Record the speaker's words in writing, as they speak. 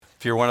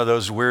If you're one of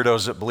those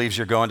weirdos that believes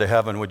you're going to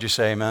heaven, would you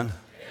say amen?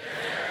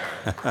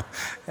 Amen.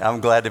 I'm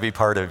glad to be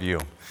part of you.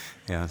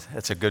 Yeah,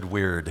 that's a good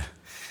weird.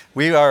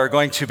 We are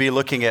going to be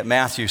looking at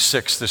Matthew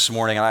 6 this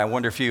morning, and I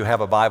wonder if you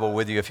have a Bible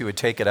with you, if you would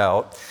take it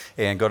out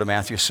and go to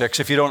Matthew 6.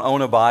 If you don't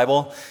own a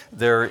Bible,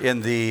 they're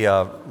in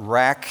the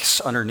racks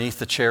underneath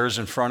the chairs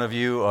in front of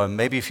you.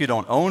 Maybe if you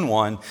don't own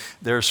one,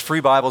 there's free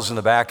Bibles in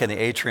the back in the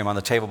atrium on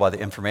the table by the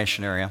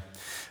information area.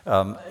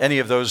 Any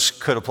of those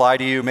could apply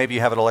to you. Maybe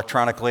you have it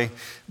electronically,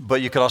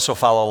 but you could also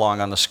follow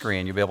along on the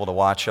screen. You'll be able to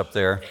watch up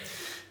there.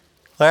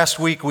 Last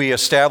week we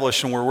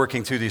established, when we're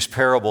working through these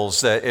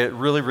parables, that it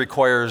really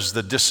requires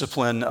the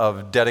discipline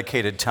of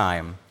dedicated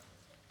time.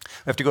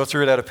 We have to go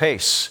through it at a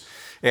pace.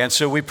 And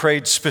so we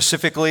prayed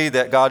specifically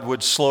that God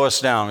would slow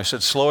us down. We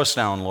said, slow us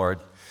down, Lord.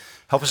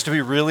 Help us to be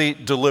really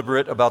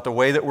deliberate about the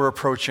way that we're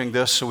approaching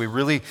this so we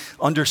really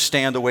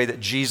understand the way that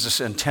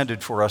Jesus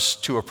intended for us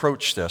to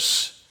approach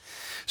this.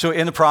 So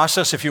in the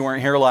process, if you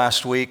weren't here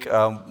last week,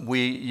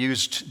 we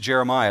used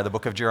Jeremiah, the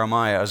book of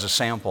Jeremiah, as a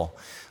sample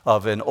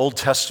of an Old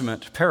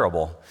Testament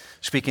parable,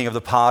 speaking of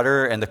the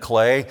potter and the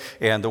clay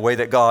and the way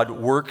that God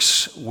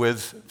works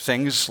with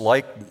things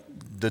like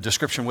the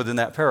description within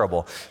that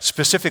parable.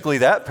 Specifically,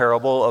 that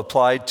parable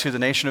applied to the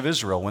nation of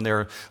Israel when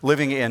they're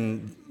living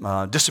in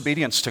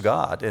disobedience to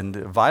God and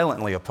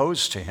violently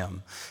opposed to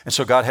Him. And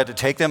so God had to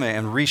take them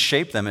and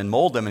reshape them and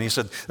mold them. And He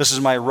said, this is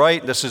my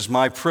right, this is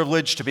my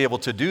privilege to be able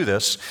to do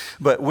this.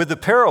 But with the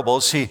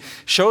parables, He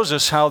shows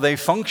us how they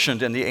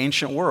functioned in the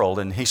ancient world.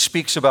 And He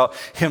speaks about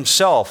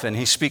Himself, and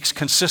He speaks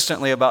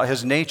consistently about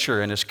His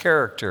nature and His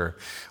character,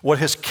 what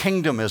His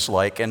kingdom is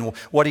like, and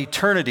what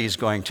eternity is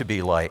going to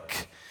be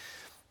like.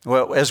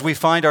 Well, as we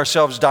find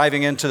ourselves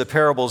diving into the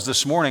parables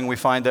this morning, we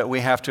find that we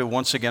have to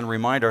once again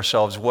remind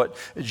ourselves what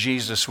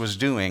Jesus was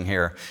doing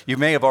here. You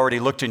may have already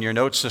looked in your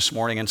notes this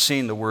morning and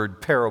seen the word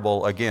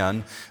parable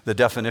again, the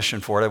definition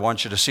for it. I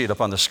want you to see it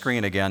up on the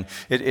screen again.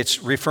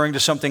 It's referring to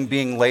something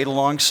being laid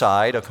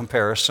alongside, a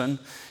comparison.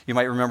 You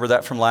might remember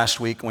that from last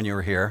week when you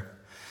were here.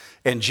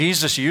 And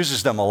Jesus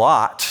uses them a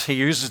lot. He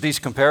uses these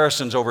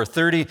comparisons over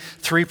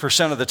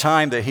 33% of the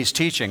time that He's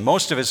teaching.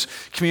 Most of His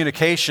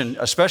communication,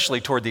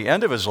 especially toward the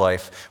end of His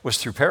life, was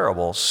through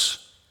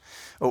parables.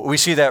 We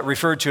see that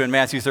referred to in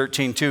Matthew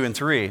 13, 2 and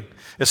 3.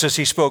 It says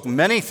He spoke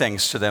many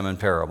things to them in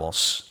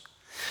parables.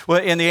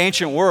 Well, in the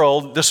ancient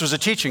world, this was a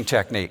teaching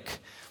technique.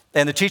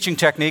 And the teaching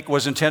technique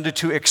was intended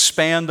to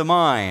expand the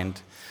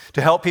mind,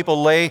 to help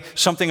people lay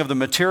something of the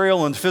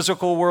material and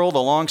physical world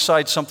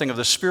alongside something of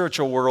the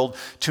spiritual world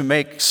to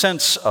make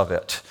sense of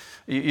it.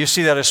 You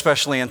see that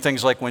especially in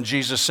things like when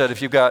Jesus said,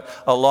 if you've got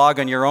a log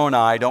in your own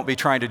eye, don't be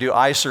trying to do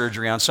eye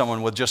surgery on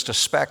someone with just a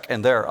speck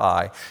in their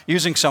eye.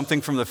 Using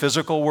something from the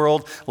physical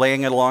world,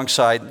 laying it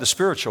alongside the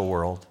spiritual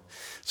world.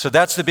 So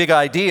that's the big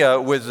idea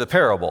with the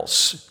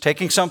parables.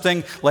 Taking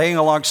something, laying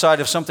alongside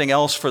of something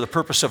else for the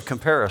purpose of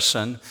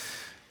comparison,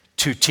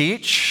 to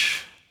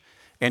teach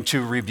and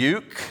to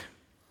rebuke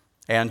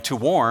and to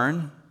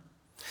warn,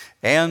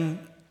 and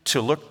to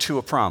look to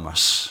a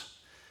promise.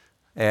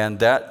 And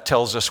that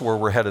tells us where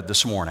we're headed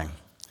this morning,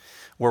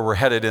 where we're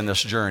headed in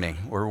this journey,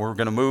 where we're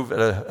going to move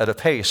at a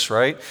pace,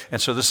 right?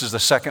 And so this is the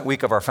second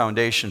week of our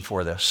foundation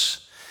for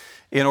this.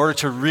 In order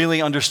to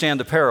really understand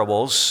the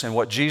parables and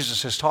what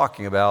Jesus is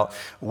talking about,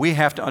 we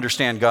have to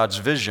understand God's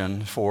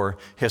vision for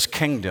His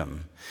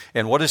kingdom.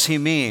 And what does He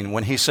mean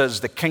when He says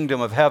the kingdom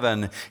of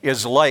heaven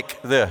is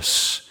like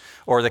this?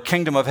 Or the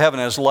kingdom of heaven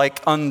is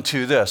like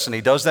unto this. And He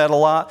does that a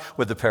lot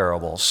with the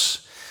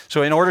parables.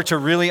 So in order to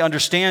really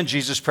understand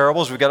Jesus'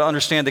 parables, we've got to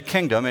understand the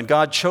kingdom. And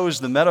God chose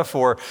the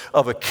metaphor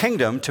of a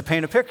kingdom to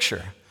paint a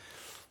picture.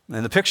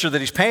 And the picture that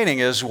He's painting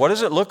is, what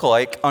does it look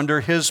like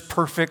under His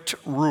perfect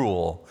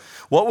rule?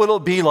 What will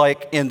it be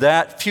like in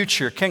that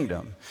future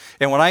kingdom?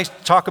 And when I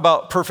talk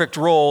about perfect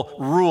rule,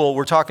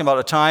 we're talking about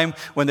a time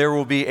when there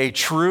will be a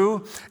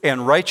true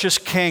and righteous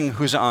king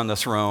who's on the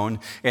throne,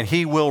 and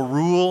He will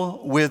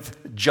rule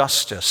with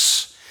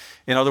justice.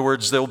 In other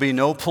words, there will be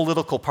no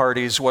political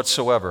parties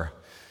whatsoever.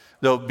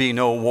 There'll be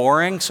no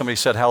warring. Somebody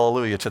said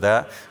hallelujah to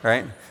that,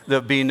 right?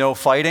 There'll be no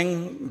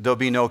fighting. There'll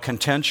be no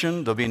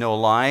contention. There'll be no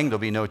lying. There'll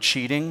be no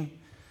cheating.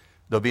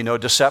 There'll be no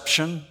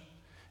deception.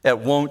 It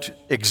won't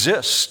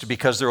exist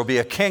because there will be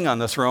a king on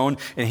the throne,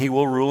 and He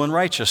will rule in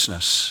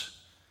righteousness.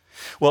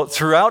 Well,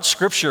 throughout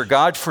Scripture,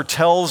 God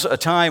foretells a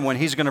time when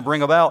He's going to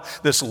bring about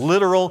this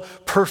literal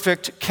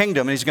perfect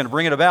kingdom, and He's going to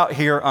bring it about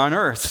here on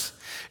earth.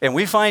 And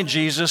we find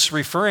Jesus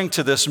referring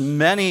to this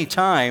many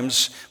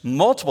times,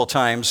 multiple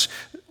times,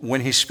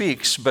 when He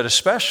speaks, but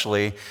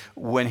especially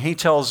when He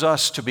tells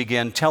us to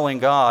begin telling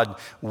God,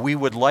 we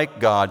would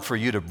like God for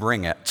you to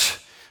bring it.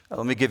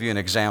 Let me give you an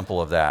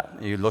example of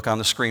that. You look on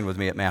the screen with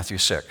me at Matthew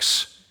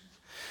 6.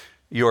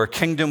 Your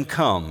kingdom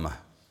come,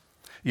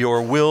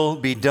 your will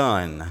be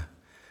done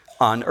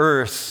on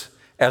earth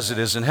as it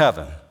is in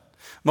heaven.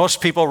 Most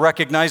people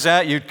recognize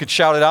that. You could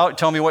shout it out and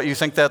tell me what you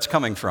think that's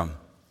coming from.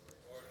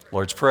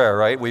 Lord's Prayer,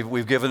 right?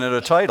 We've given it a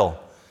title.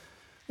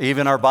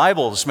 Even our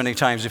Bibles, many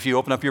times, if you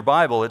open up your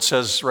Bible, it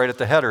says right at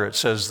the header, it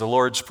says the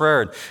Lord's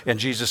Prayer, and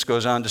Jesus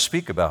goes on to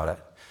speak about it.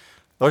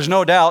 There's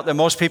no doubt that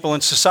most people in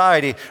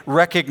society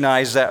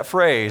recognize that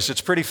phrase.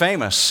 It's pretty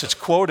famous. It's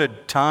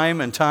quoted time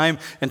and time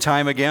and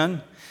time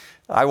again.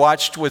 I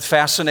watched with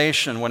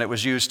fascination when it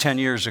was used 10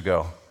 years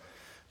ago,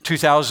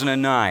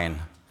 2009,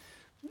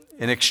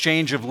 an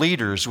exchange of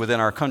leaders within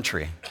our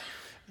country.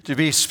 To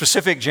be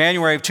specific,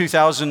 January of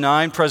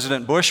 2009,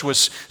 President Bush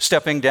was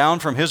stepping down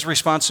from his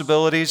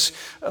responsibilities.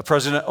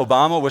 President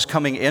Obama was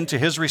coming into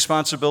his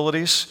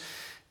responsibilities.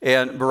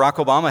 And Barack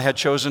Obama had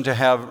chosen to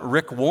have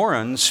Rick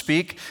Warren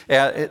speak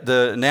at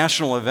the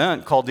national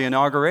event called the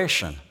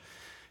Inauguration.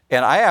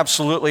 And I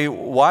absolutely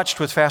watched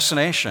with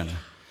fascination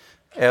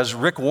as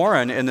Rick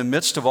Warren, in the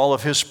midst of all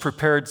of his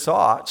prepared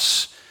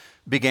thoughts,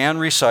 began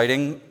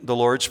reciting the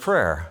Lord's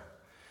Prayer.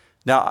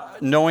 Now,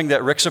 knowing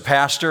that Rick's a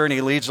pastor and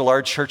he leads a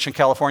large church in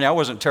California, I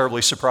wasn't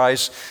terribly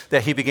surprised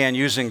that he began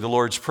using the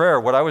Lord's Prayer.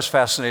 What I was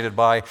fascinated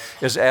by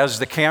is as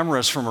the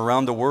cameras from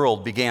around the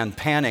world began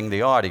panning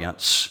the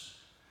audience,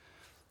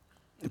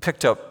 it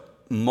picked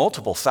up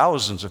multiple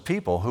thousands of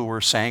people who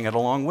were saying it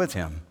along with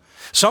him.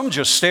 Some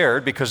just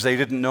stared because they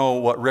didn't know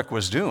what Rick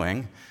was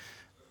doing,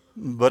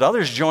 but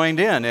others joined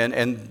in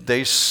and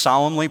they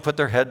solemnly put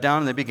their head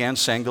down and they began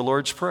saying the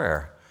Lord's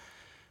Prayer.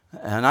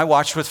 And I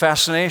watched with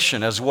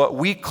fascination as what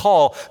we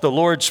call the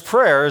Lord's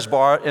Prayer is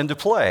brought into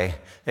play.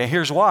 And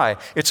here's why.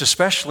 It's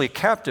especially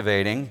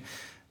captivating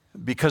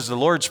because the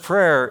Lord's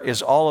Prayer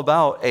is all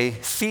about a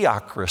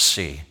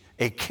theocracy,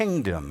 a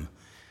kingdom.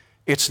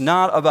 It's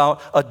not about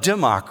a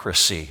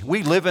democracy.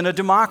 We live in a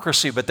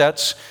democracy, but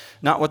that's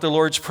not what the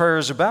Lord's Prayer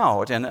is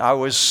about. And I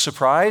was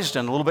surprised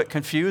and a little bit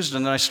confused,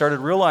 and then I started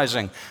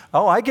realizing,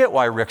 oh, I get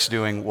why Rick's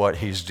doing what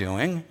he's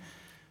doing.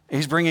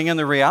 He's bringing in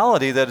the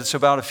reality that it's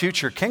about a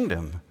future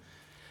kingdom.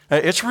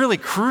 It's really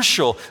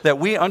crucial that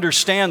we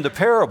understand the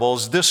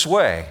parables this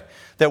way,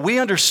 that we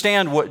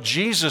understand what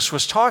Jesus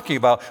was talking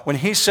about when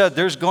he said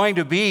there's going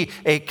to be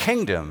a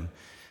kingdom.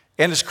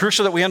 And it's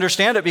crucial that we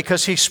understand it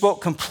because he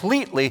spoke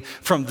completely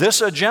from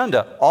this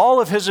agenda. All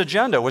of his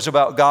agenda was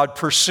about God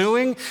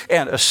pursuing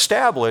and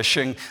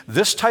establishing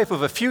this type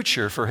of a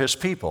future for his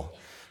people,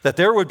 that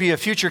there would be a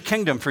future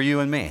kingdom for you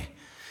and me.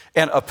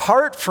 And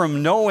apart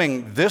from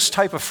knowing this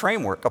type of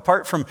framework,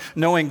 apart from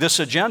knowing this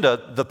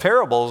agenda, the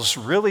parables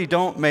really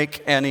don't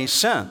make any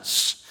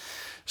sense.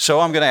 So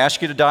I'm going to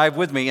ask you to dive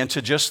with me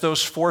into just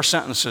those 4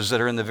 sentences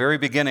that are in the very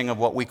beginning of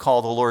what we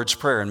call the Lord's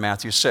Prayer in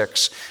Matthew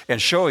 6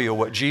 and show you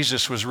what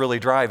Jesus was really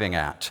driving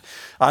at.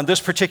 On this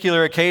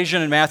particular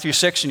occasion in Matthew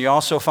 6, and you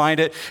also find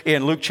it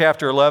in Luke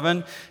chapter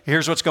 11,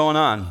 here's what's going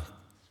on.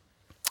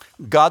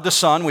 God the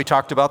Son, we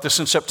talked about this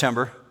in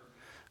September,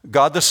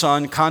 God the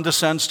Son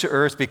condescends to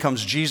earth,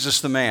 becomes Jesus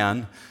the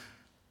man,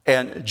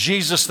 and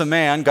Jesus the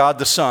man, God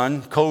the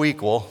Son,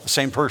 co-equal, the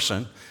same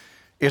person,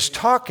 is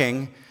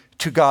talking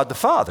to God the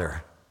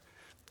Father.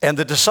 And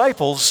the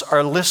disciples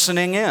are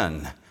listening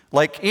in,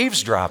 like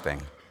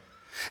eavesdropping.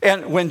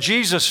 And when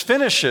Jesus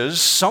finishes,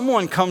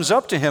 someone comes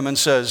up to him and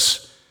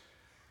says,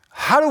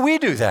 how do we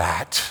do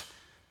that?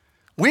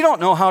 We don't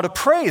know how to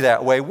pray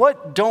that way.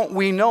 What don't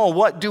we know?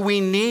 What do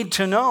we need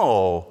to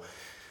know?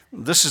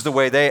 This is the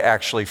way they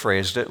actually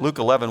phrased it. Luke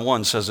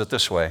 11:1 says it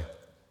this way.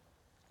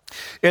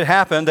 It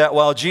happened that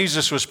while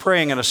Jesus was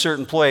praying in a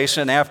certain place,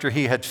 and after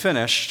he had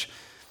finished,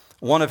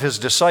 one of his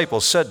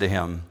disciples said to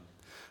him,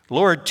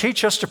 Lord,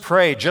 teach us to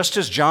pray, just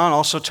as John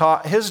also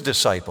taught his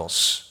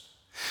disciples.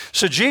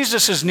 So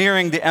Jesus is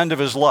nearing the end of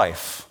his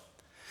life,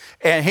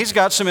 and he's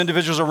got some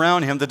individuals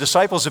around him. The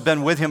disciples have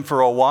been with him for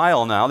a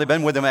while now. They've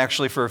been with him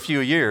actually for a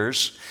few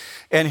years.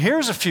 And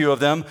here's a few of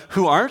them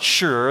who aren't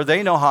sure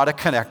they know how to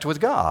connect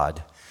with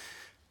God.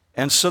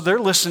 And so they're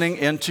listening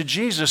in to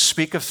Jesus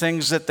speak of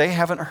things that they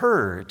haven't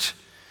heard.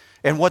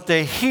 And what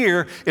they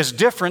hear is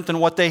different than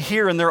what they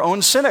hear in their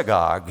own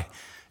synagogue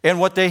and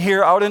what they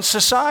hear out in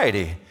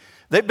society.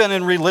 They've been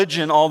in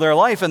religion all their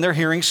life, and they're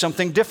hearing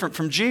something different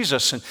from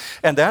Jesus.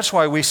 And that's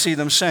why we see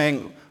them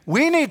saying,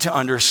 we need to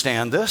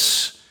understand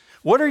this.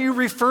 What are you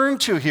referring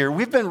to here?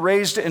 We've been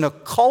raised in a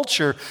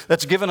culture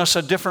that's given us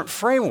a different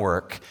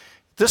framework.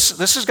 This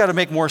has got to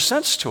make more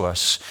sense to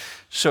us.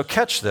 So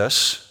catch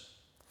this.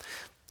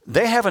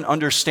 They have an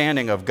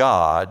understanding of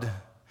God,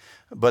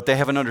 but they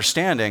have an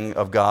understanding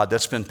of God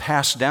that's been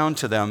passed down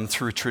to them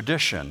through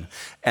tradition,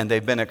 and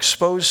they've been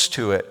exposed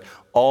to it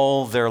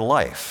all their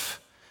life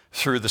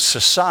through the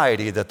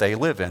society that they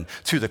live in,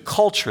 through the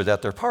culture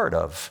that they're part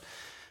of.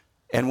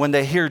 And when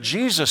they hear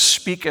Jesus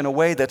speak in a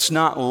way that's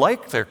not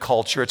like their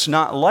culture, it's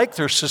not like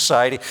their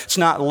society, it's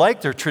not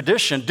like their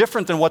tradition,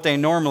 different than what they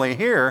normally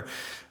hear,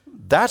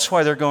 that's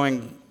why they're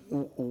going,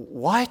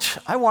 what?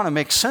 I want to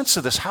make sense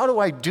of this. How do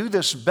I do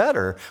this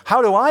better?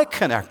 How do I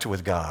connect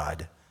with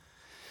God?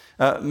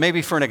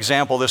 Maybe for an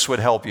example, this would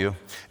help you.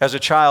 As a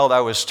child,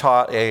 I was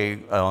taught a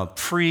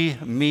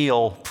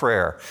pre-meal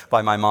prayer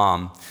by my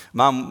mom.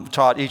 Mom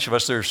taught each of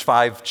us, there's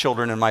 5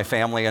 children in my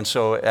family, and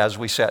so as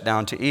we sat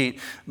down to eat,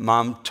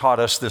 Mom taught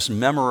us this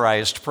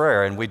memorized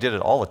prayer, and we did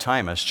it all the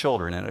time as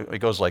children, and it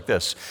goes like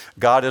this.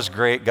 God is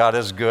great, God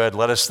is good,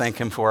 let us thank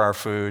him for our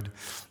food.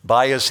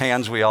 By his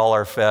hands we all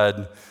are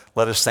fed,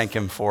 let us thank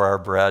him for our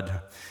bread.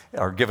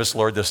 or give us,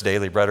 Lord, this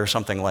daily bread or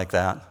something like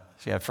that.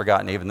 See, I've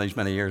forgotten even these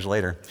many years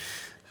later.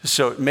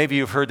 So maybe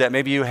you've heard that.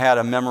 Maybe you had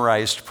a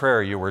memorized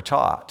prayer you were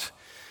taught.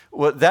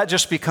 Well, that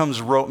just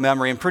becomes rote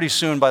memory, and pretty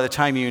soon, by the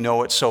time you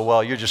know it so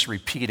well, you're just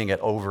repeating it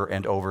over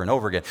and over and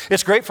over again.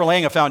 It's great for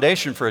laying a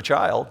foundation for a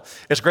child.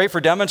 It's great for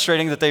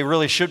demonstrating that they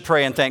really should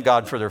pray and thank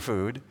God for their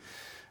food.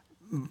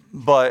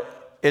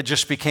 But it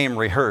just became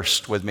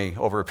rehearsed with me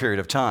over a period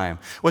of time.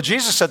 Well,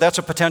 Jesus said that's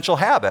a potential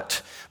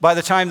habit. By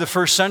the time the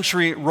first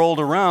century rolled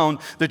around,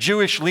 the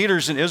Jewish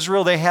leaders in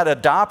Israel, they had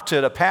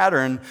adopted a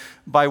pattern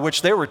by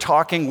which they were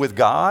talking with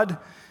God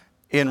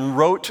in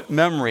rote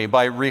memory,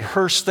 by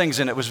rehearsed things,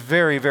 and it was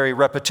very, very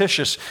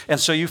repetitious. And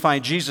so you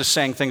find Jesus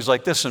saying things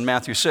like this in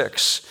Matthew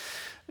 6.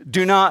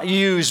 Do not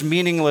use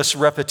meaningless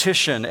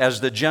repetition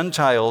as the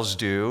Gentiles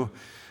do,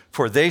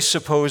 for they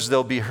suppose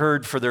they'll be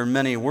heard for their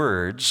many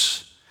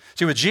words.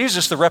 See, with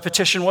Jesus, the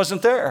repetition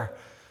wasn't there.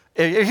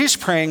 He's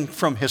praying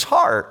from his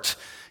heart.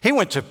 He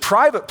went to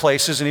private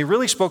places and he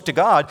really spoke to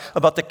God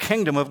about the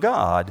kingdom of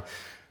God.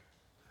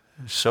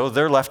 So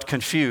they're left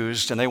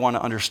confused and they want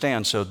to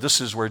understand. So this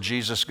is where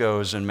Jesus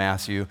goes in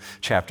Matthew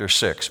chapter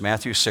 6.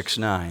 Matthew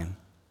 6:9.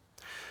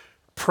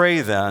 Pray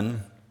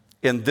then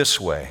in this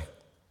way.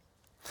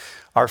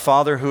 Our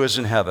Father who is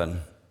in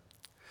heaven,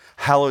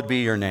 hallowed be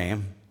your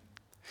name.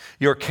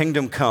 Your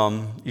kingdom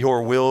come,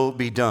 your will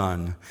be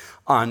done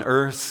on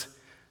earth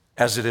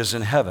as it is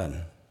in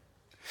heaven.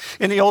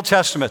 In the Old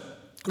Testament,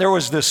 there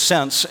was this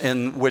sense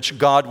in which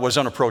God was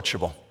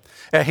unapproachable.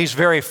 He's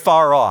very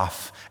far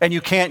off. And you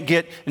can't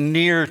get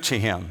near to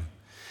him.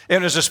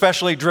 It was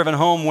especially driven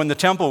home when the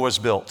temple was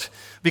built,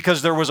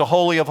 because there was a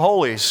Holy of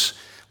Holies.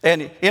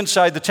 And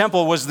inside the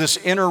temple was this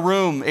inner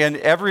room, and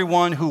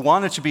everyone who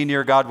wanted to be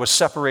near God was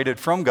separated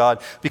from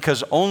God,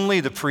 because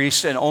only the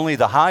priest and only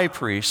the high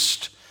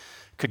priest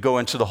could go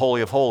into the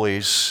Holy of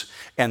Holies,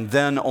 and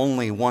then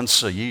only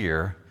once a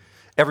year.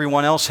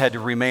 Everyone else had to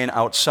remain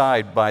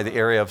outside by the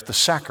area of the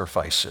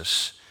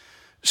sacrifices.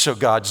 So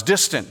God's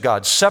distant,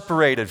 God's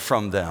separated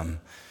from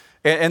them.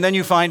 And then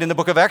you find in the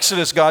book of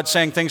Exodus, God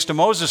saying things to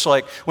Moses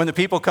like, when the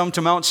people come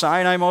to Mount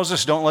Sinai,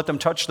 Moses, don't let them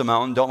touch the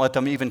mountain. Don't let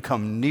them even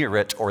come near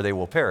it or they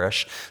will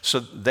perish. So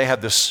they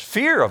have this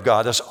fear of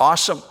God, this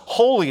awesome,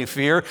 holy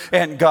fear,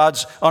 and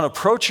God's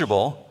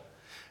unapproachable.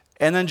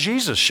 And then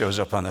Jesus shows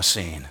up on the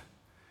scene.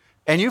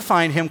 And you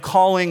find him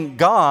calling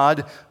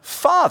God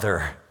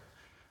Father.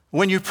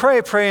 When you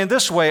pray, pray in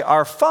this way,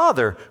 our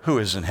Father who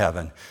is in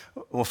heaven.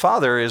 Well,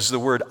 Father is the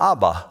word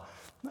Abba.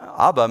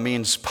 Abba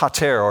means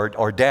pater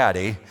or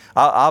daddy.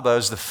 Abba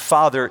is the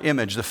father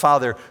image, the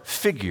father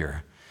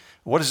figure.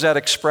 What does that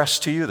express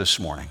to you this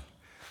morning?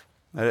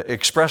 It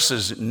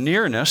expresses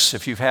nearness.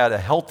 If you've had a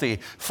healthy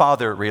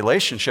father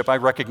relationship, I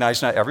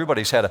recognize not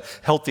everybody's had a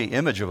healthy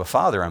image of a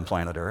father on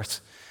planet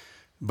Earth.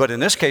 But in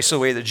this case, the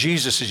way that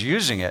Jesus is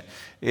using it,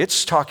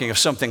 it's talking of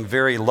something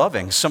very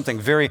loving, something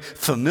very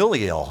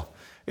familial.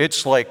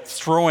 It's like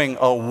throwing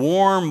a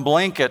warm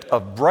blanket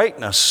of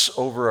brightness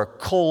over a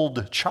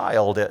cold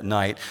child at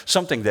night,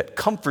 something that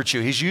comforts you.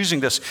 He's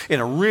using this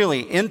in a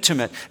really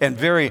intimate and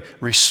very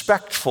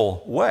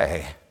respectful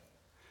way.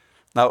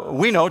 Now,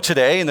 we know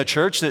today in the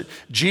church that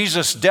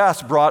Jesus'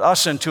 death brought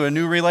us into a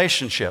new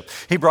relationship.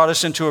 He brought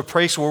us into a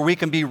place where we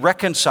can be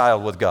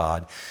reconciled with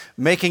God,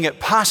 making it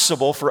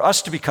possible for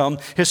us to become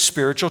his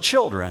spiritual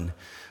children.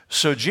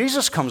 So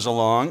Jesus comes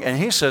along and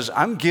he says,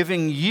 I'm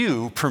giving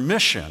you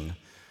permission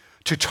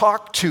to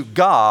talk to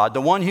God,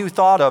 the one you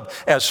thought of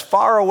as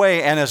far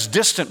away and as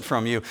distant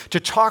from you, to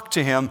talk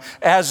to him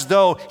as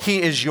though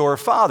he is your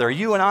Father.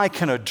 You and I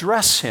can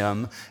address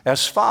him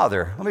as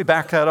Father. Let me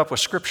back that up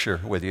with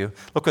Scripture with you.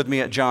 Look with me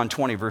at John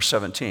 20, verse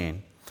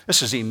 17.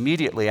 This is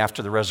immediately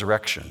after the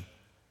resurrection.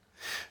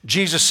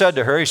 Jesus said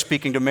to her, he's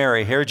speaking to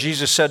Mary here,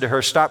 Jesus said to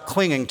her, stop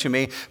clinging to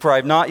me, for I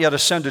have not yet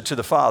ascended to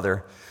the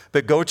Father,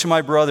 but go to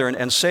my brethren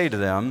and say to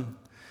them,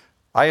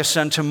 I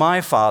ascend to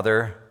my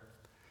Father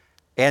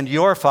and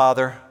your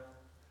Father,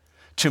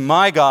 to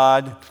my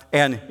God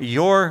and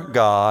your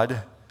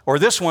God. Or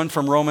this one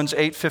from Romans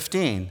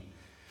 8:15.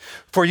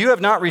 For you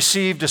have not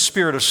received a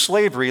spirit of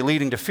slavery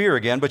leading to fear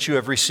again, but you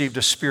have received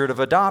a spirit of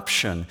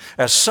adoption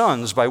as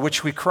sons, by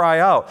which we cry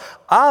out,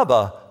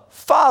 Abba,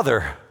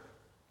 Father,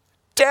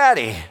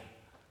 Daddy.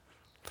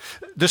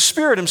 The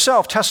Spirit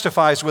himself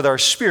testifies with our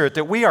spirit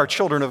that we are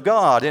children of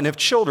God, and if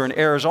children,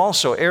 heirs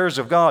also, heirs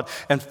of God,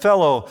 and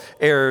fellow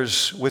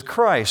heirs with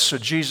Christ. So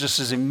Jesus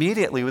is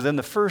immediately, within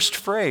the first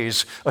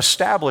phrase,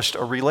 established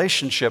a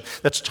relationship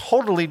that's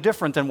totally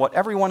different than what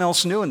everyone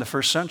else knew in the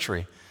first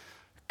century.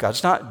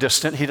 God's not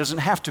distant. He doesn't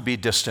have to be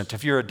distant.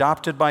 If you're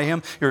adopted by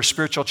him, you're a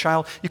spiritual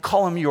child, you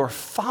call him your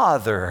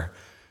Father.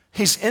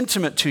 He's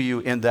intimate to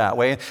you in that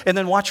way. And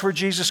then watch where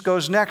Jesus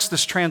goes next,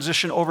 this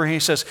transition over. He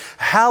says,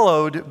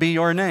 hallowed be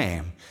your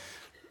name.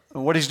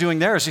 What he's doing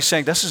there is he's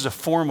saying this is a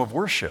form of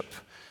worship.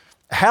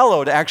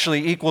 Hallowed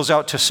actually equals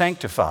out to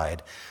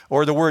sanctified,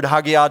 or the word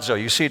hagiadzo.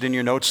 You see it in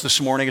your notes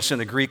this morning. It's in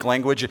the Greek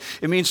language.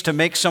 It means to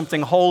make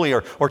something holy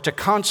or to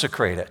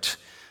consecrate it.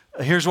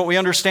 Here's what we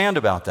understand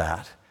about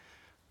that.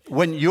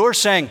 When you're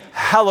saying,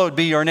 hallowed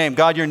be your name,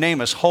 God, your name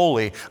is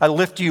holy, I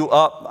lift you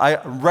up, I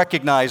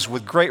recognize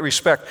with great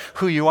respect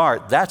who you are,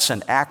 that's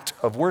an act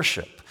of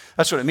worship.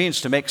 That's what it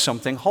means to make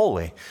something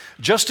holy.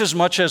 Just as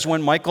much as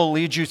when Michael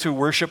leads you through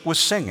worship with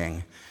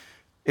singing.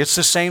 It's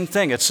the same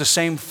thing. It's the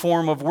same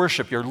form of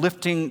worship. You're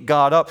lifting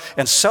God up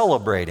and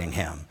celebrating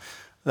him.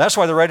 That's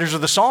why the writers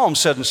of the Psalms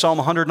said in Psalm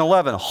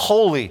 111,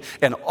 holy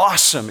and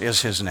awesome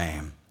is his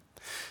name.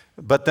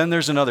 But then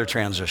there's another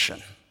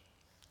transition.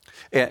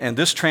 And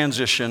this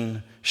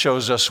transition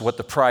shows us what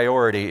the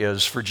priority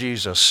is for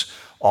Jesus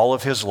all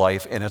of his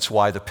life, and it's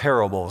why the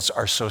parables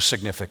are so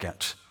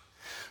significant.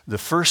 The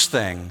first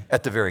thing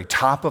at the very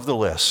top of the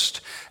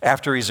list,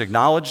 after he's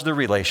acknowledged the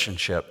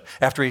relationship,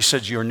 after he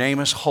says, your name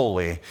is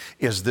holy,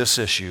 is this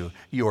issue,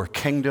 your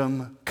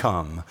kingdom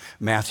come,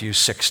 Matthew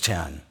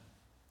 6:10.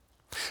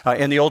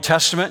 In the Old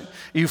Testament,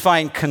 you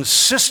find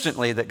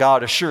consistently that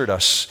God assured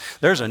us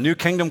there's a new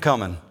kingdom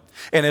coming,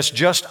 and it's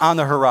just on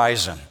the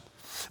horizon.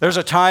 There's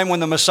a time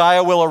when the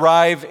Messiah will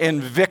arrive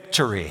in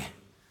victory.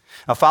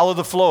 Now follow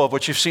the flow of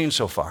what you've seen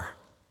so far.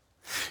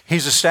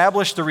 He's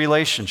established the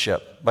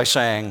relationship by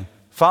saying,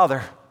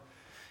 Father.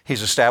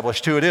 He's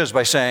established who it is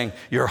by saying,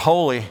 you're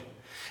holy.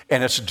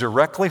 And it's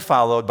directly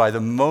followed by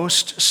the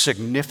most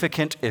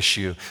significant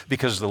issue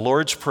because the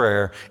Lord's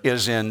Prayer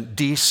is in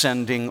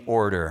descending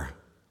order.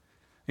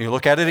 You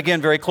look at it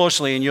again very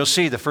closely and you'll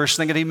see the first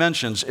thing that he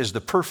mentions is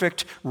the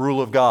perfect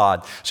rule of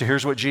God. So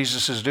here's what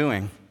Jesus is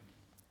doing.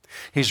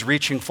 He's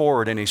reaching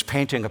forward and he's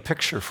painting a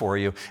picture for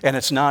you. And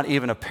it's not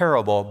even a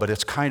parable, but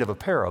it's kind of a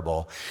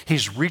parable.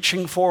 He's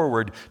reaching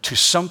forward to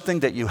something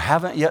that you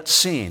haven't yet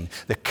seen,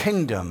 the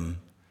kingdom.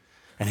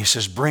 And he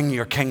says, bring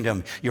your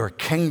kingdom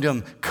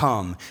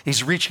come.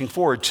 He's reaching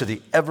forward to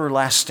the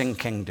everlasting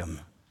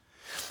kingdom.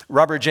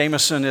 Robert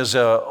Jameson is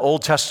an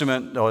Old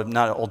Testament, no,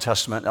 not Old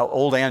Testament,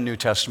 Old and New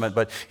Testament,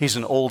 but he's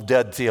an old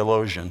dead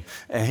theologian.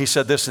 And he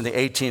said this in the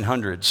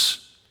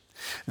 1800s.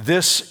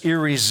 This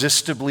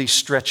irresistibly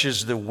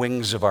stretches the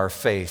wings of our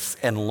faith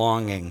and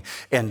longing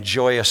and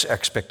joyous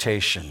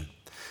expectation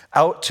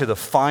out to the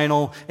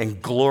final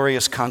and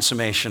glorious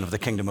consummation of the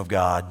kingdom of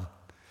God.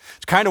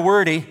 It's kind of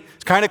wordy.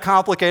 It's kind of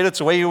complicated. It's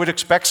the way you would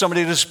expect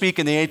somebody to speak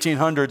in the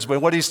 1800s.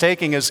 But what he's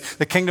taking is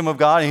the kingdom of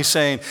God, and he's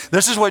saying,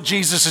 this is what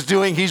Jesus is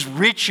doing. He's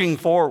reaching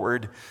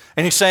forward.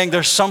 And he's saying,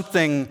 there's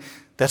something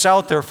that's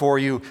out there for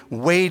you,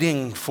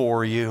 waiting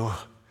for you.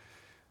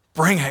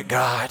 Bring it,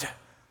 God.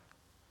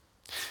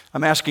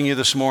 I'm asking you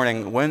this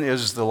morning, when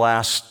is the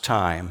last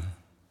time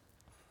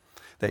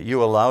that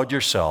you allowed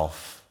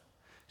yourself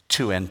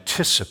to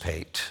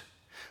anticipate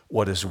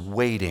what is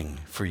waiting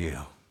for you?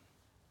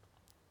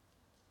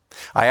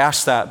 I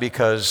ask that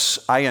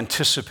because I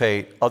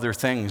anticipate other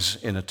things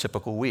in a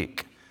typical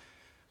week.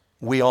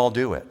 We all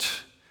do it.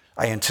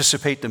 I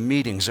anticipate the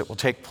meetings that will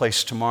take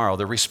place tomorrow,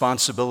 the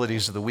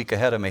responsibilities of the week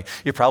ahead of me.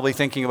 You're probably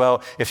thinking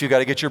about if you got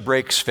to get your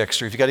brakes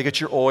fixed or if you got to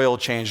get your oil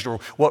changed or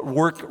what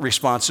work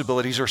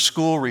responsibilities or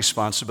school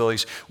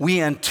responsibilities.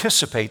 We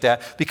anticipate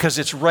that because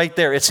it's right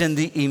there. It's in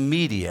the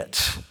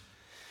immediate.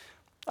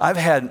 I've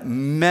had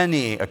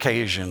many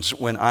occasions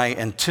when I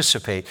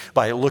anticipate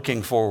by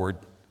looking forward.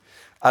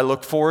 I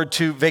look forward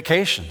to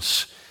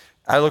vacations.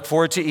 I look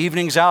forward to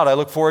evenings out. I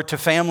look forward to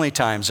family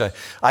times.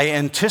 I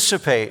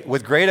anticipate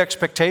with great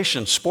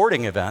expectation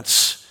sporting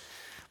events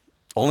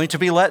only to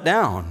be let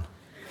down,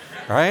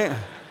 right?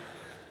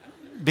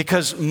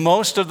 Because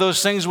most of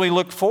those things we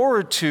look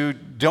forward to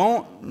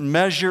don't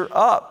measure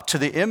up to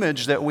the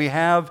image that we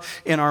have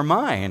in our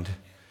mind.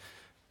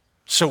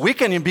 So we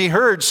can be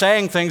heard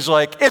saying things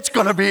like, it's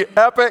going to be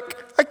epic.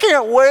 I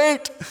can't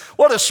wait.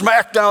 What a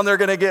smackdown they're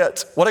going to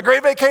get. What a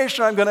great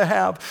vacation I'm going to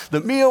have.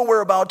 The meal we're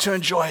about to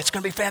enjoy, it's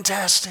going to be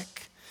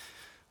fantastic.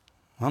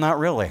 Well, not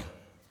really.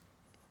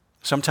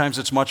 Sometimes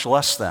it's much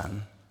less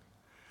than.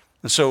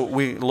 And so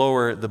we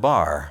lower the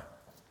bar.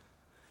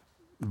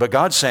 But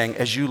God's saying,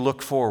 as you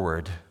look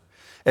forward,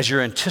 as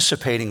you're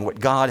anticipating what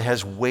God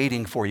has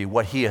waiting for you,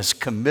 what he has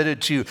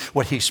committed to you,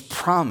 what he's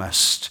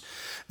promised,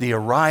 the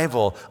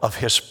arrival of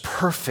his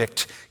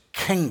perfect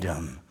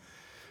kingdom,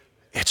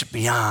 it's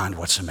beyond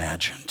what's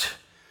imagined.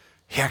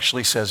 He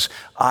actually says,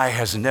 eye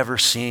has never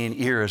seen,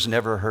 ear has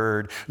never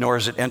heard, nor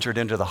has it entered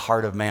into the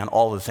heart of man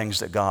all the things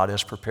that God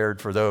has prepared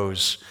for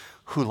those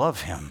who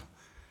love him.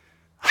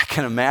 I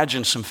can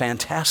imagine some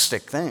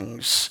fantastic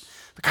things.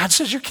 But God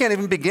says you can't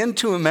even begin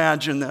to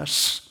imagine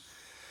this.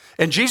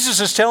 And Jesus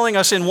is telling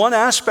us in one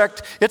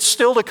aspect, it's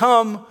still to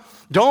come.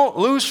 Don't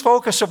lose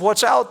focus of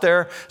what's out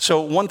there.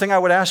 So one thing I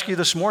would ask you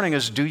this morning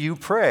is, do you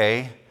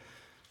pray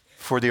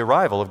for the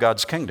arrival of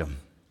God's kingdom?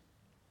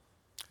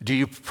 Do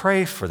you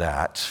pray for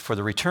that, for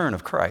the return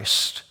of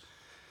Christ?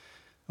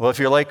 Well, if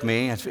you're like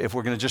me, if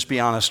we're going to just be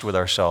honest with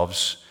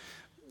ourselves,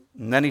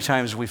 many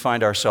times we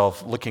find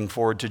ourselves looking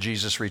forward to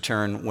Jesus'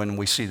 return when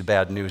we see the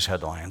bad news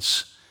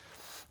headlines.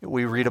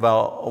 We read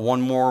about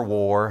one more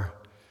war,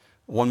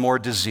 one more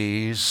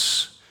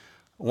disease,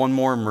 one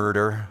more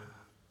murder,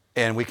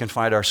 and we can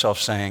find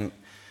ourselves saying,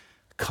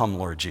 come,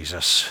 Lord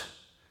Jesus.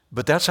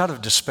 But that's out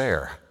of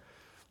despair.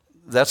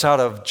 That's out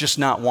of just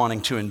not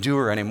wanting to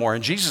endure anymore.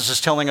 And Jesus is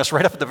telling us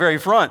right up at the very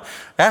front,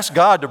 ask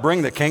God to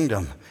bring the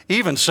kingdom.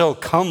 Even so,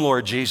 come,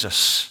 Lord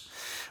Jesus.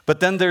 But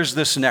then there's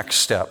this next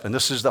step, and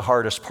this is the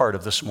hardest part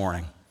of this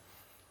morning.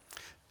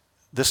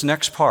 This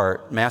next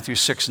part, Matthew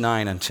 6,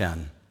 9, and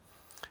 10.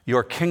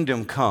 Your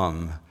kingdom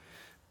come,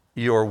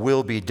 your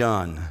will be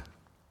done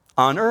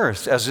on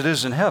earth as it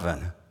is in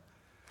heaven.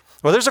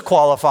 Well, there's a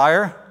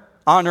qualifier,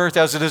 on earth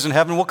as it is in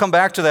heaven. We'll come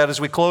back to that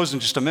as we close in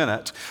just a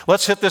minute.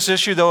 Let's hit this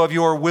issue, though, of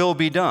your will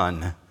be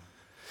done.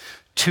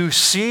 To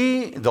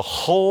see the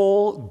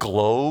whole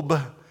globe,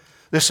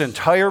 this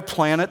entire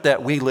planet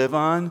that we live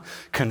on,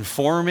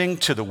 conforming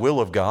to the will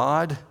of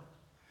God,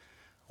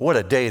 what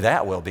a day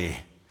that will be.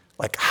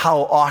 Like,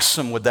 how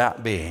awesome would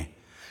that be?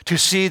 To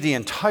see the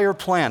entire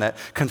planet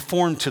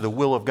conform to the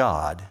will of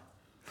God.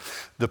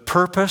 The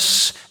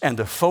purpose and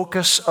the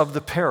focus of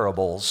the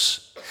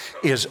parables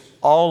is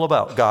all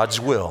about God's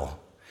will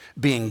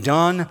being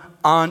done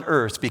on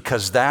earth,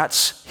 because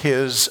that's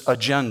His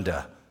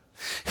agenda.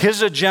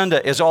 His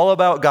agenda is all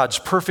about God's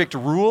perfect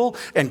rule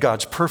and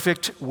God's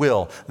perfect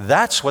will.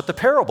 That's what the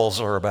parables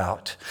are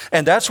about.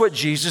 And that's what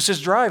Jesus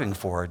is driving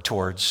forward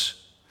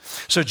towards.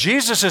 So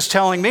Jesus is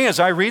telling me, as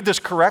I read this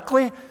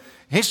correctly,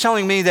 He's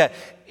telling me that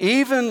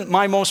even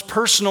my most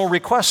personal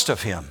request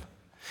of Him,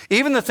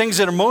 even the things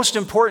that are most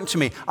important to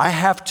me, I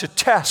have to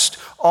test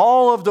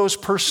all of those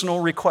personal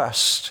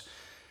requests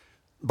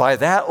by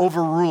that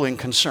overruling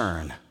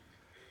concern.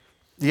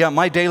 Yeah,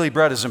 my daily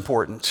bread is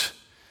important.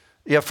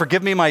 Yeah,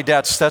 forgive me my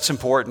debts, that's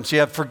important.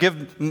 Yeah,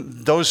 forgive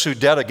those who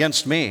debt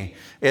against me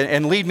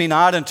and lead me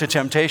not into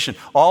temptation.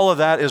 All of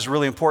that is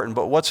really important,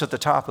 but what's at the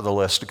top of the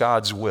list?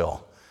 God's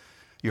will.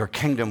 Your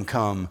kingdom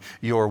come,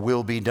 your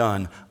will be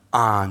done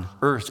on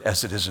earth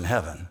as it is in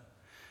heaven.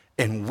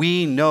 And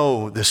we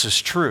know this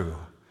is true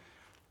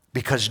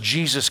because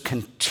Jesus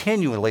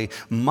continually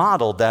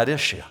modeled that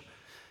issue.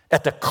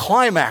 At the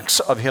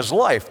climax of His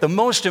life, the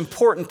most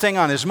important thing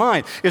on His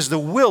mind is the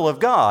will of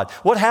God.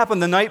 What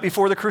happened the night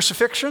before the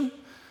crucifixion?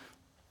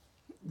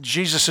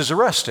 Jesus is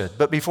arrested,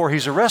 but before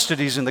He's arrested,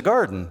 He's in the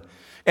garden.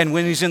 And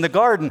when He's in the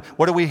garden,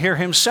 what do we hear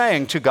Him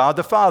saying to God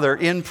the Father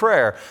in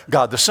prayer?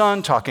 God the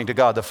Son talking to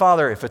God the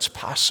Father, if it's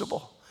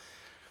possible,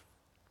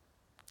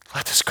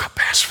 let this cup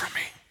pass from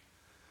me.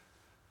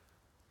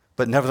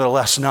 But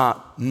nevertheless,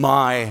 not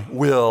my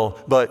will,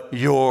 but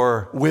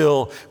your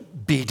will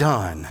be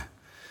done.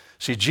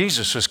 See,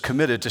 Jesus was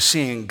committed to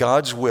seeing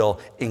God's will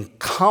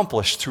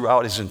accomplished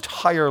throughout His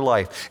entire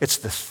life. It's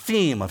the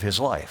theme of His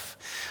life.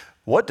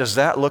 What does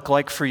that look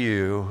like for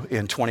you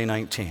in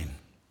 2019?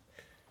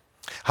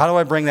 How do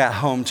I bring that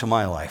home to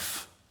my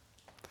life?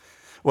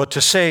 Well,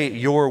 to say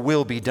your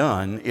will be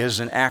done is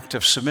an act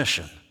of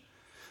submission.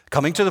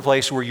 Coming to the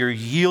place where you're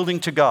yielding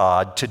to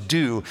God to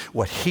do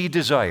what He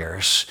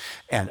desires.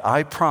 And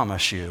I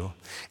promise you,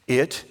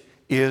 it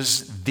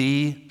is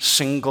the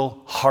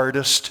single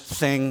hardest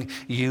thing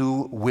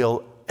you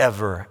will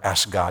ever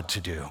ask God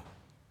to do.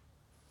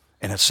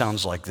 And it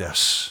sounds like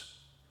this.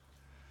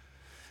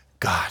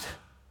 God,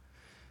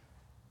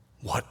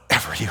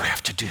 whatever you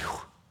have to do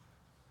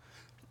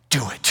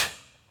it.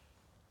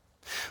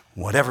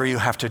 Whatever you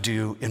have to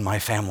do in my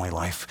family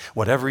life,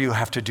 whatever you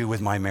have to do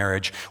with my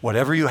marriage,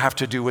 whatever you have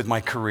to do with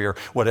my career,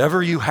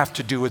 whatever you have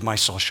to do with my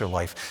social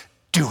life,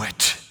 do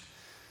it.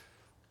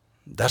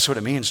 That's what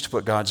it means to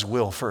put God's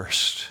will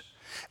first.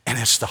 And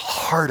it's the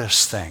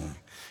hardest thing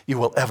you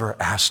will ever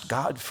ask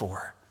God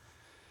for,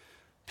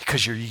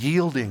 because you're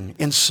yielding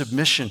in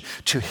submission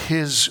to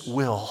His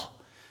will.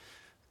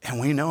 And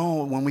we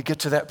know when we get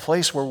to that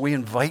place where we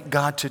invite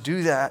God to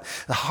do that,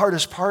 the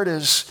hardest part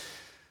is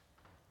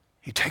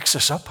He takes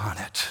us up on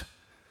it.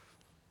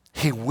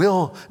 He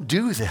will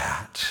do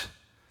that.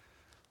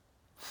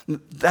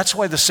 That's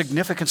why the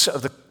significance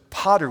of the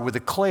potter with the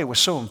clay was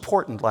so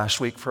important last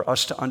week for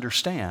us to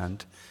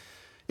understand.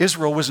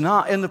 Israel was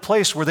not in the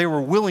place where they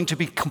were willing to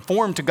be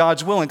conformed to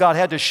God's will, and God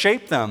had to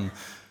shape them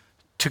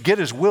to get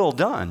His will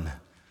done.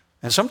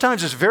 And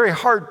sometimes it's a very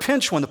hard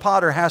pinch when the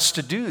potter has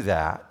to do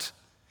that.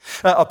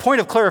 A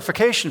point of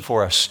clarification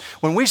for us.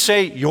 When we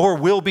say your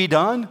will be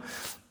done,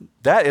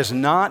 that is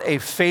not a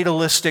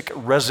fatalistic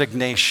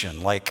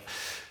resignation, like,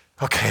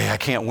 okay, I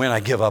can't win, I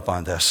give up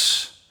on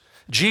this.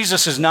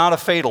 Jesus is not a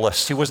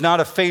fatalist. He was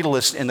not a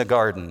fatalist in the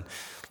garden.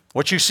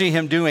 What you see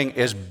Him doing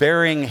is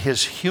bearing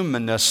His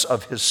humanness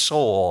of His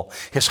soul.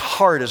 His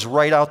heart is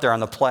right out there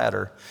on the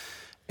platter.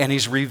 And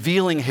He's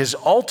revealing His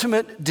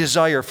ultimate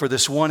desire for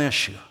this one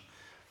issue,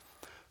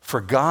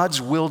 for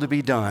God's will to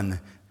be done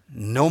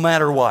no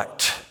matter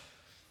what.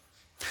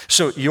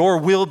 So your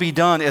will be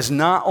done is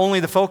not only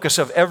the focus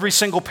of every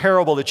single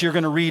parable that you're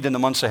going to read in the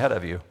months ahead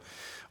of you.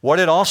 What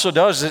it also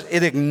does is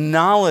it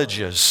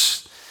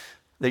acknowledges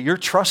that you're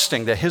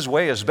trusting that His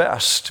way is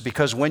best,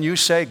 because when you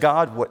say,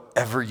 God,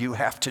 whatever you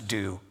have to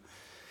do,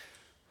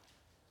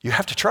 you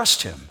have to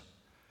trust Him.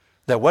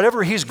 That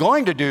whatever He's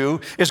going to do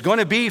is going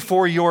to be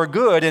for your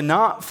good and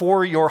not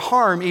for your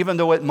harm, even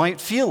though it might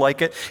feel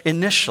like it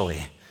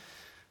initially.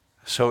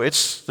 So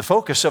it's the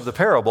focus of the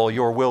parable,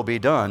 your will be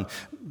done,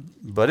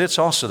 but it's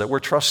also that we're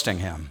trusting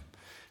Him.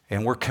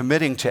 And we're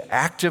committing to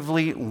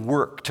actively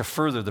work to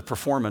further the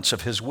performance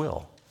of his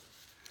will.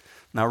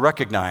 Now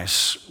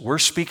recognize, we're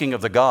speaking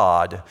of the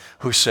God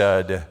who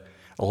said,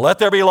 "Let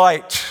there be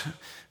light,"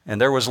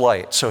 and there was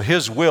light. So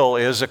his will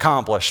is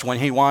accomplished when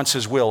he wants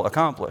his will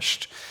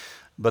accomplished.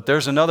 But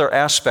there's another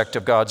aspect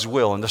of God's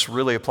will, and this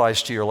really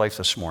applies to your life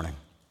this morning.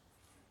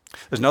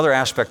 There's another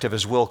aspect of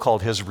his will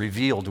called his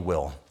revealed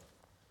will.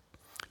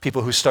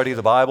 People who study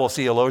the Bible,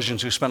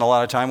 theologians who spend a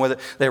lot of time with it,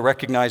 they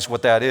recognize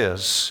what that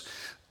is.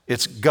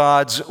 It's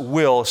God's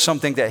will,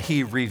 something that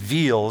he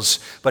reveals,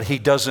 but he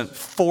doesn't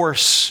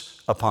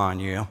force upon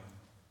you.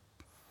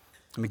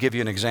 Let me give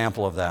you an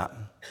example of that.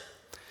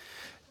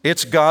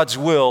 It's God's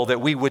will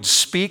that we would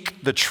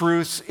speak the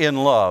truth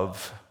in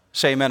love.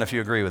 Say amen if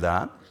you agree with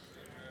that.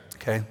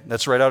 Okay,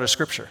 that's right out of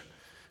Scripture.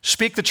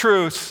 Speak the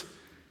truth,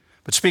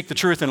 but speak the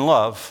truth in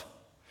love.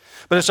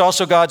 But it's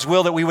also God's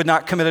will that we would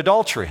not commit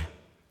adultery.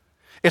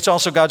 It's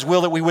also God's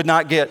will that we would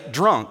not get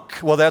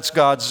drunk. Well, that's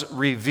God's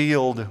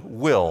revealed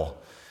will.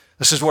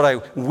 This is what I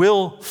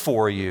will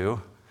for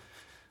you.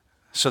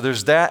 So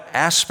there's that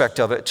aspect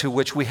of it to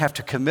which we have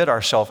to commit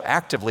ourselves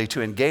actively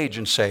to engage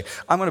and say,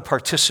 I'm going to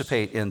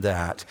participate in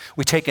that.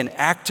 We take an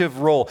active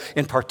role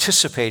in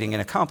participating in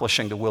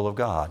accomplishing the will of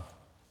God.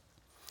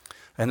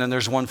 And then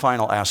there's one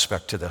final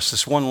aspect to this.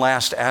 This one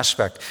last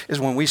aspect is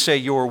when we say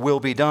your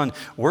will be done,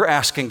 we're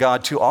asking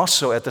God to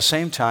also at the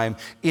same time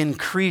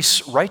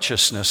increase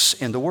righteousness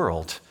in the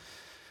world,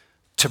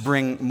 to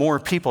bring more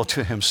people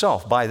to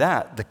himself. By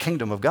that, the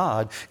kingdom of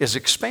God is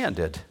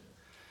expanded.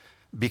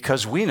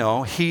 Because we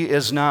know he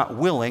is not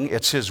willing,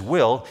 it's his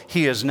will,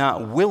 he is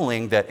not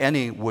willing that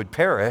any would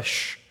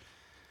perish,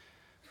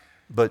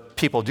 but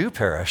people do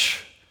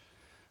perish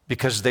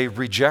because they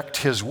reject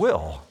his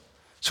will.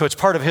 So it's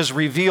part of his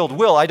revealed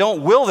will. I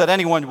don't will that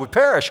anyone would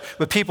perish,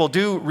 but people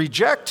do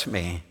reject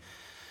me.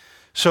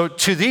 So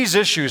to these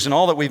issues and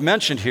all that we've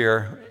mentioned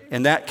here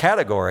in that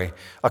category,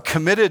 a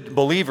committed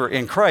believer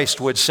in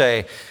Christ would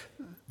say,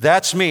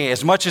 that's me.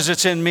 As much as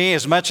it's in me,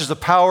 as much as the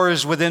power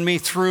is within me,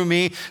 through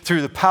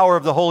the power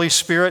of the Holy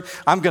Spirit,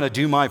 I'm going to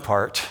do my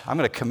part. I'm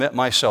going to commit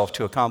myself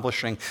to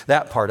accomplishing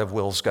that part of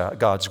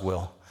God's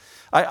will.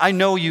 I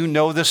know you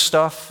know this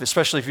stuff,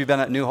 especially if you've been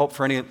at New Hope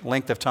for any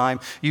length of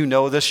time. You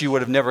know this. You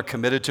would have never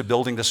committed to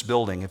building this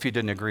building if you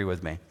didn't agree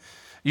with me.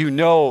 You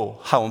know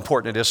how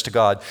important it is to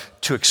God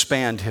to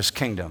expand his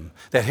kingdom,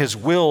 that his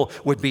will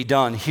would be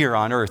done here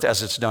on earth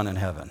as it's done in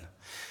heaven.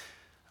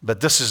 But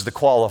this is the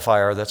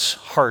qualifier that's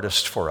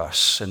hardest for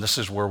us, and this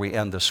is where we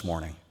end this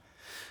morning.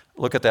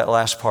 Look at that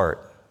last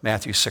part,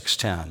 Matthew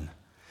 6:10.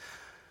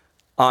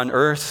 On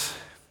earth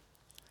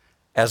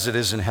as it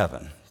is in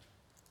heaven.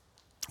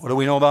 What do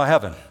we know about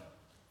heaven?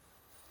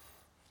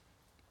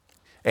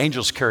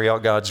 Angels carry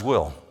out God's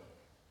will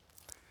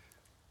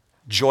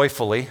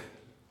joyfully,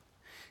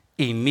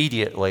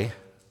 immediately,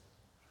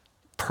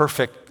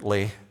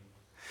 perfectly,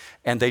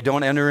 and they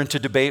don't enter into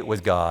debate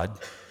with God.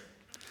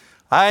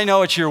 I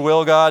know it's your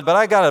will, God, but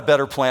I got a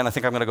better plan. I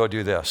think I'm going to go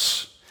do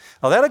this.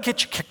 Now, that'll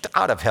get you kicked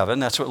out of heaven.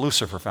 That's what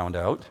Lucifer found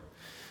out,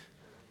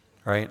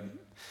 right?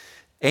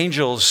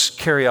 Angels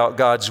carry out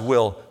God's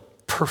will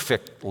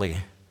perfectly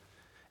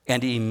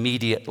and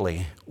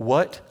immediately.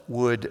 What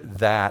would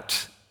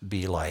that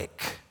be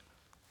like?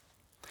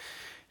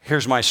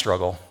 Here's my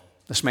struggle.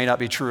 This may not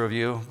be true of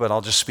you, but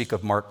I'll just speak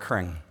of Mark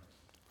Kring.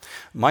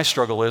 My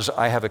struggle is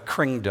I have a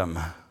kingdom,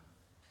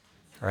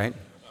 right?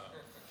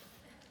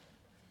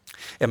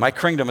 And my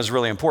kingdom is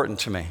really important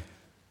to me.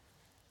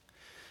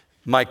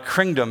 My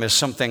kingdom is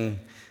something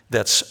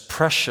that's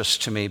precious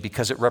to me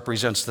because it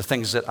represents the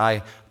things that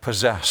I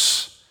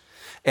possess.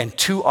 And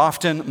too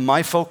often,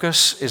 my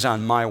focus is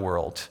on my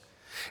world.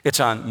 It's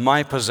on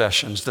my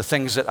possessions, the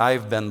things that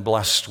I've been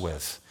blessed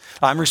with.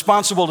 I'm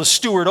responsible to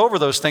steward over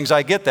those things,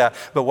 I get that.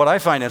 But what I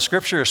find in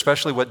Scripture,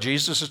 especially what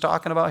Jesus is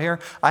talking about here,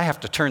 I have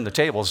to turn the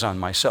tables on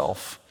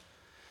myself.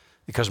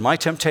 Because my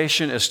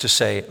temptation is to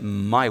say,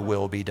 my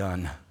will be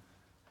done.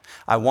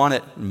 I want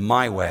it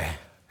my way.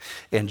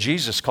 And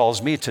Jesus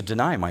calls me to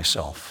deny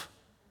myself.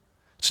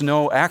 It's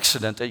no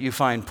accident that you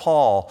find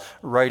Paul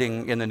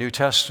writing in the New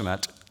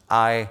Testament,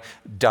 I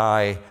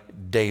die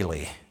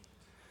daily.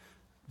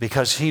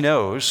 Because he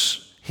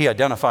knows, he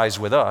identifies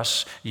with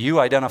us, you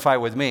identify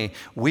with me,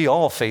 we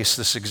all face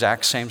this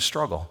exact same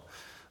struggle.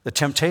 The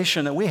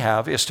temptation that we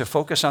have is to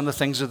focus on the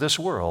things of this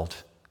world.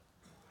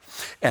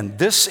 And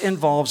this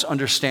involves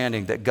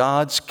understanding that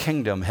God's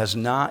kingdom has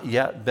not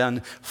yet been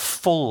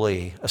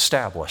fully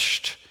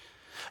established.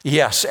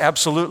 Yes,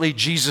 absolutely,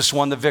 Jesus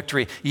won the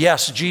victory.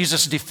 Yes,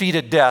 Jesus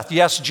defeated death.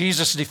 Yes,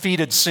 Jesus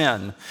defeated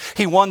sin.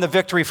 He won the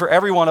victory for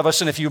every one of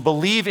us, and if you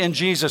believe in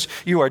Jesus,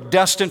 you are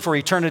destined for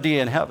eternity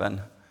in heaven.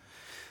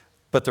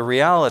 But the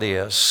reality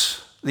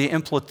is, the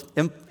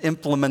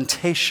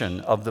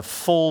implementation of the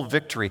full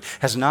victory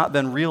has not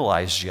been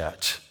realized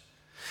yet.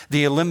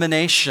 The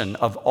elimination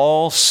of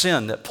all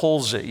sin that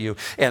pulls at you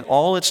and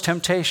all its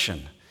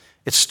temptation,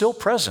 it's still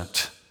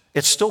present.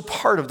 It's still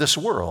part of this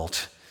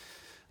world.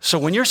 So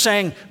when you're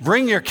saying,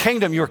 bring your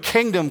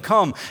kingdom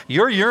come,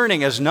 your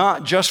yearning is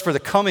not just for the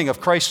coming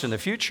of Christ in the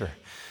future.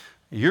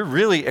 You're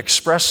really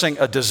expressing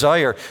a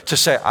desire to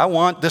say, I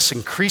want this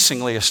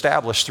increasingly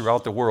established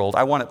throughout the world.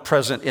 I want it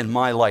present in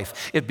my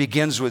life. It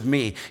begins with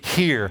me,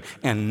 here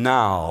and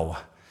now.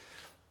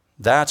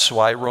 That's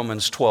why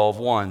Romans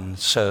 12:1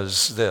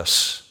 says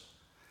this.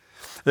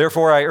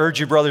 Therefore, I urge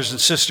you, brothers and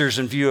sisters,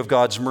 in view of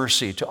God's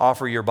mercy, to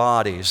offer your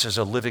bodies as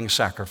a living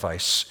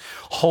sacrifice,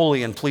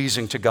 holy and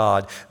pleasing to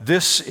God.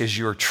 This is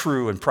your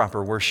true and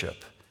proper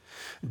worship.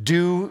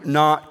 Do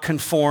not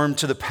conform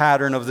to the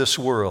pattern of this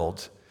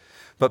world,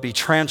 but be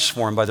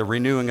transformed by the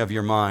renewing of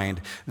your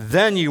mind.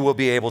 Then you will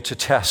be able to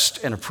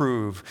test and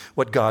approve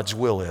what God's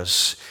will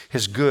is,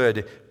 his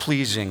good,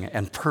 pleasing,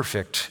 and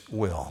perfect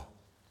will.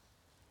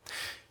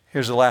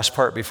 Here's the last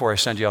part before I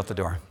send you out the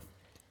door.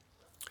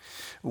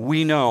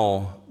 We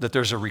know that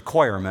there's a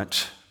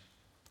requirement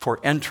for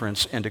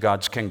entrance into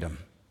God's kingdom.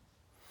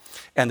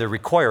 And the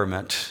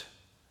requirement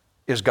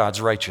is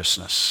God's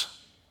righteousness,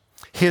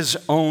 his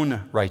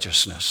own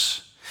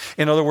righteousness.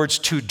 In other words,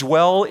 to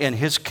dwell in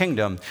his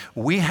kingdom,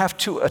 we have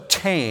to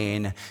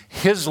attain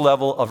his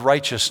level of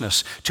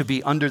righteousness, to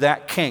be under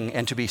that king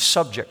and to be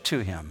subject to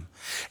him.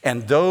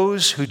 And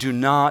those who do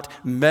not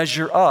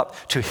measure up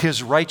to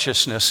his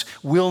righteousness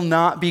will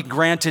not be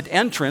granted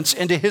entrance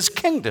into his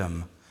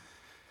kingdom.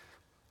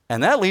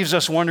 And that leaves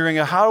us wondering,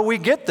 how do we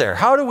get there?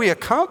 How do we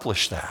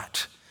accomplish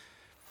that?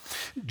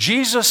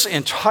 Jesus'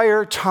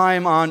 entire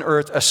time on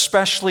earth,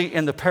 especially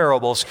in the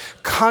parables,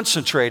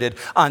 concentrated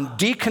on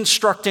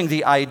deconstructing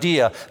the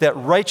idea that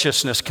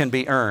righteousness can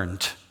be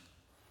earned.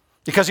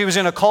 Because he was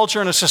in a culture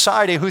and a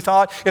society who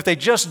thought if they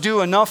just do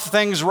enough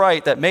things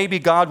right, that maybe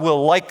God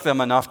will like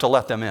them enough to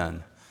let them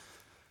in.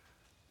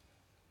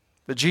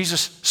 But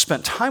Jesus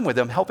spent time with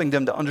them, helping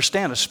them to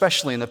understand,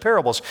 especially in the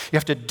parables. You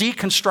have to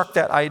deconstruct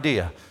that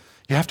idea.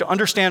 You have to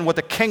understand what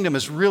the kingdom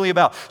is really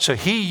about. So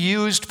he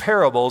used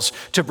parables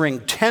to bring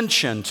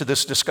tension to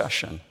this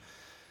discussion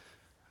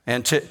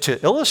and to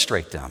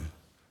illustrate them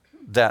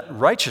that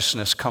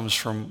righteousness comes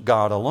from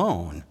God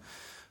alone,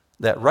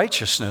 that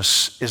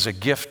righteousness is a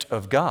gift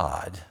of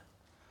God,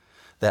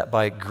 that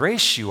by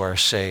grace you are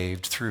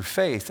saved through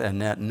faith, and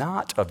that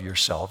not of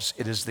yourselves,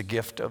 it is the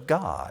gift of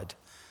God,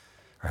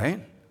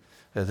 right?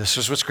 This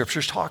is what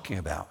Scripture's talking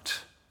about.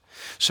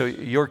 So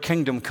your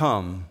kingdom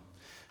come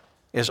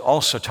is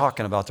also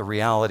talking about the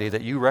reality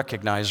that you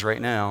recognize right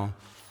now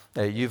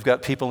that you've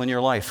got people in your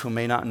life who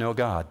may not know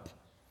God.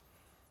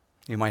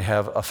 You might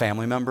have a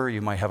family member,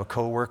 you might have a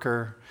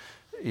coworker,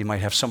 you might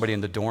have somebody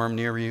in the dorm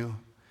near you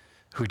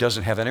who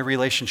doesn't have any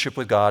relationship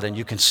with God, and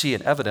you can see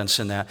an evidence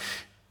in that.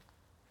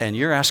 And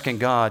you're asking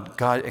God,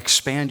 God,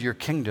 expand your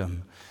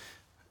kingdom.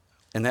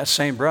 In that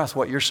same breath,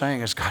 what you're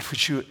saying is, God,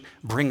 would you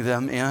bring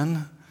them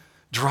in?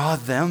 Draw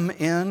them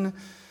in?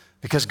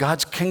 Because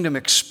God's kingdom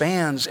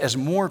expands as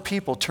more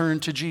people turn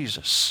to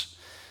Jesus.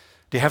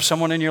 Do you have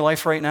someone in your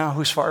life right now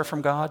who's far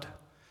from God?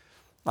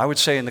 I would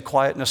say in the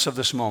quietness of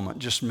this moment,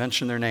 just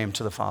mention their name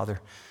to the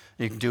Father.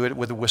 You can do it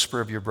with a whisper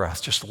of your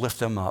breath. Just lift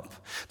them up.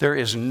 There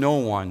is no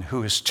one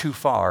who is too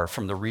far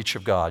from the reach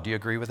of God. Do you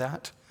agree with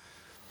that?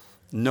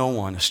 No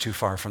one is too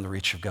far from the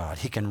reach of God.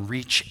 He can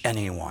reach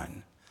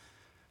anyone.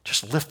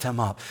 Just lift them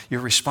up. Your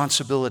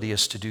responsibility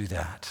is to do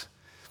that.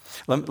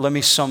 Let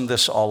me sum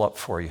this all up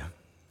for you.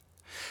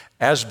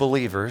 As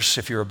believers,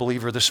 if you're a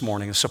believer this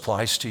morning, this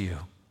applies to you.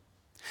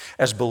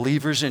 As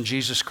believers in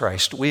Jesus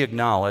Christ, we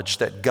acknowledge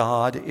that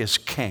God is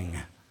King.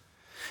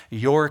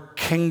 Your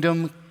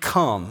kingdom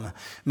come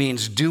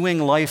means doing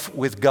life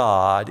with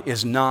God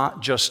is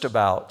not just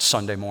about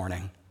Sunday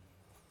morning.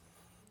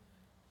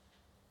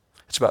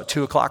 It's about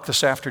 2 o'clock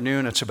this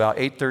afternoon. It's about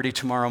 8:30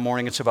 tomorrow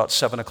morning. It's about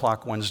 7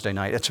 o'clock Wednesday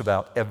night. It's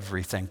about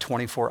everything,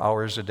 24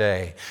 hours a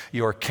day.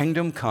 Your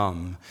kingdom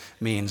come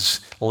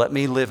means let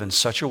me live in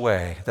such a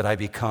way that I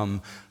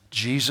become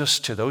Jesus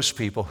to those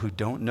people who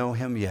don't know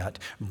him yet.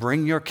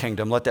 Bring your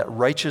kingdom. Let that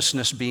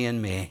righteousness be in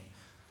me.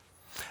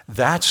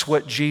 That's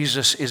what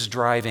Jesus is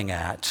driving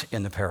at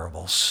in the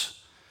parables.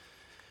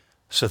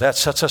 So that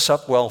sets us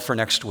up well for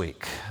next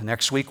week.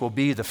 Next week will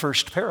be the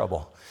first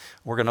parable.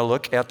 We're going to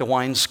look at the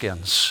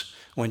wineskins,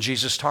 when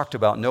Jesus talked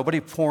about nobody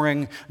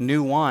pouring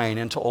new wine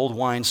into old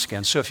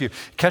wineskins. So if you're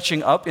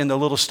catching up in the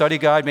little study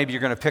guide, maybe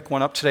you're going to pick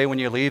one up today when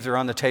you leave. They're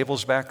on the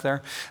tables back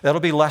there. That'll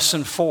be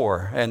lesson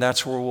 4, and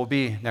that's where we'll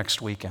be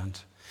next weekend.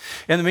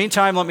 In the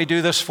meantime, let me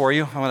do this for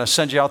you. I'm going to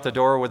send you out the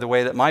door with the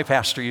way that my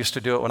pastor used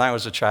to do it when I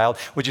was a child.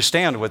 Would you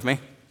stand with me?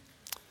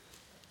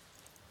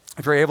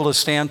 If you're able to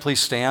stand,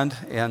 please stand.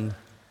 And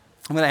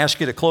I'm going to ask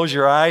you to close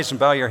your eyes and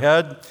bow your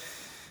head.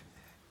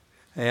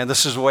 And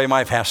this is the way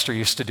my pastor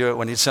used to do it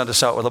when he'd send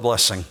us out with a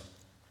blessing.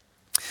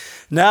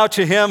 Now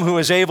to him who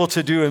is able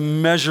to do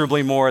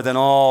immeasurably more than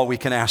all we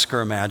can ask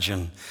or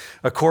imagine,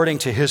 according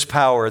to his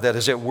power that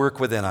is at work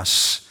within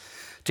us,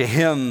 to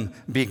him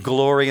be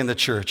glory in the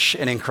church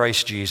and in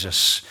Christ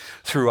Jesus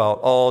throughout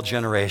all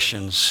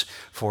generations,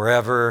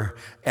 forever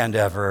and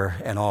ever.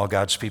 And all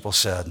God's people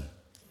said,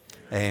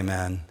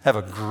 amen. Have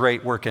a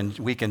great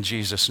week in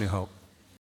Jesus, New Hope.